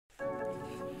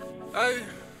Hey,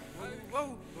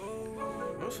 whoa,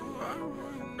 what's I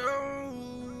know?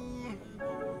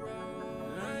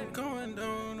 I ain't coming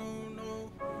down,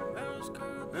 no.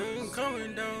 I ain't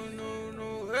coming down,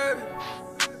 no. Hey,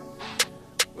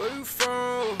 where you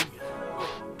from?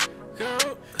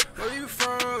 Where you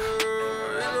from?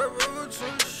 I'm over to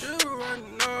the shit right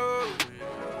now.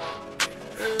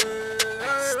 Hey,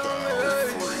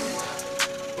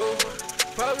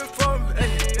 probably from in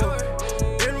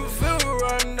the Ville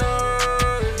right now.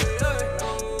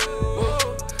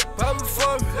 Probably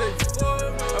from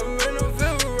I'm in the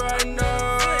Ville right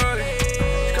now.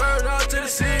 Skirt out to the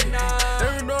city.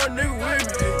 Every know a nigga with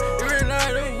me. Every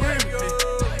night they with me.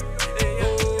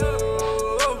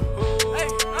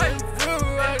 I'm in the Ville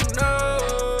right now.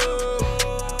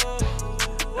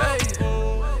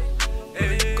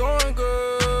 Hey, going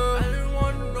good.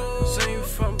 Seen you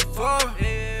from before.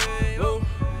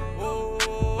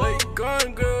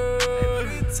 Going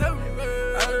good. Tell me,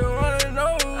 man. I don't wanna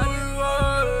know who you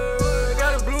are.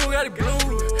 Got it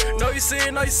blue. Know you see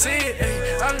it,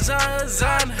 ayy. I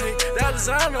design, hey. That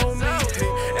design on me, hey.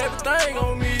 Everything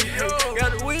on me, hey. Got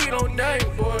the weed on dang,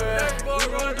 boy.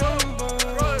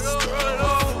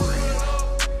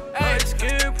 Hey,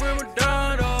 skin prima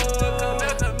donna.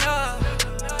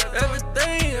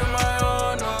 Everything in my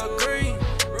honor, green.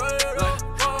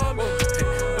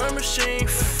 Run machine.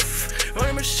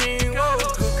 Running machine, whoa,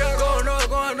 going up, we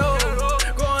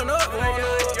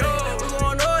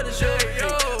going up this year,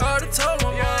 already told my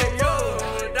mom,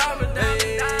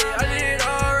 I need it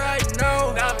all right now,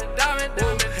 I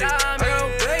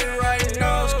don't play right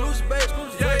now, exclusive babe,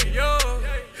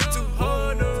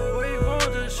 200, where you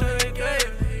want to shake it,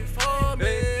 for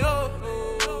me,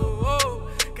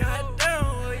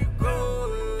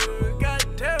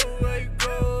 goddamn where you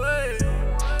go, hey.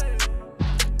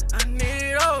 I need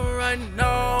it all right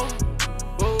now.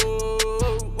 Whoa.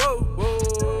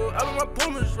 I'm in my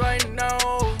Pumas right now.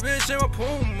 Bitch in my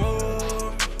Puma.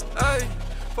 Hey,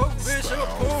 fuck bitch in my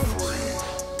Puma.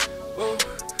 Whoa,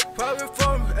 probably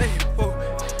from me. Hey, whoa,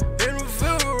 in the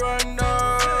Ville right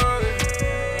now.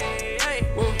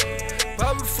 Whoa,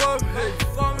 probably from me.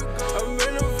 I'm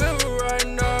in the Ville right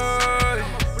now.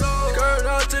 Skirt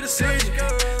out to the city.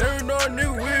 Every know a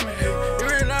nigga with me.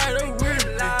 Every night they with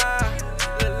me.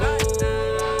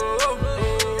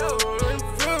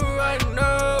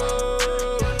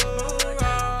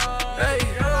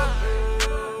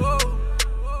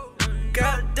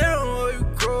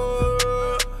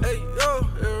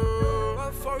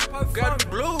 Got the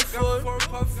blue for it.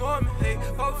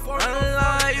 I don't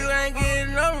lie, you ain't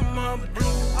getting none of my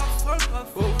blue.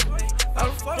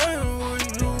 I'm fucking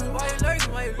with you.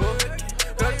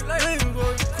 Got the thing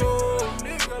for the cold.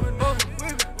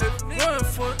 One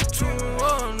for the two,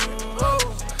 one.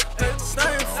 That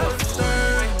thing for the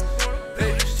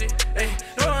thing. Hey,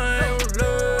 no, I ain't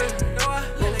love.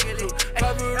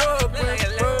 Pop it up and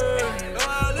burn.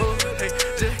 Hey,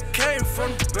 just came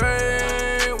from the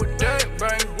brain with that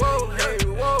brain.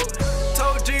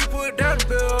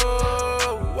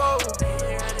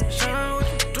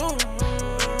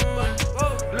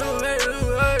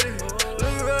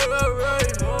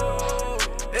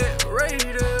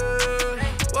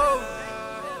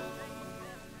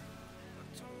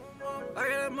 I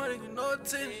got that money, no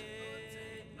attention.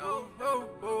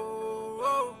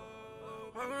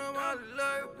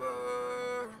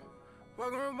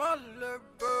 Walking around my leg,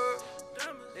 bird.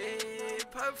 Hey,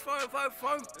 pipe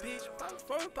fun, bitch. Pipe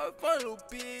fun, little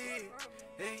bitch.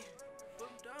 Hey.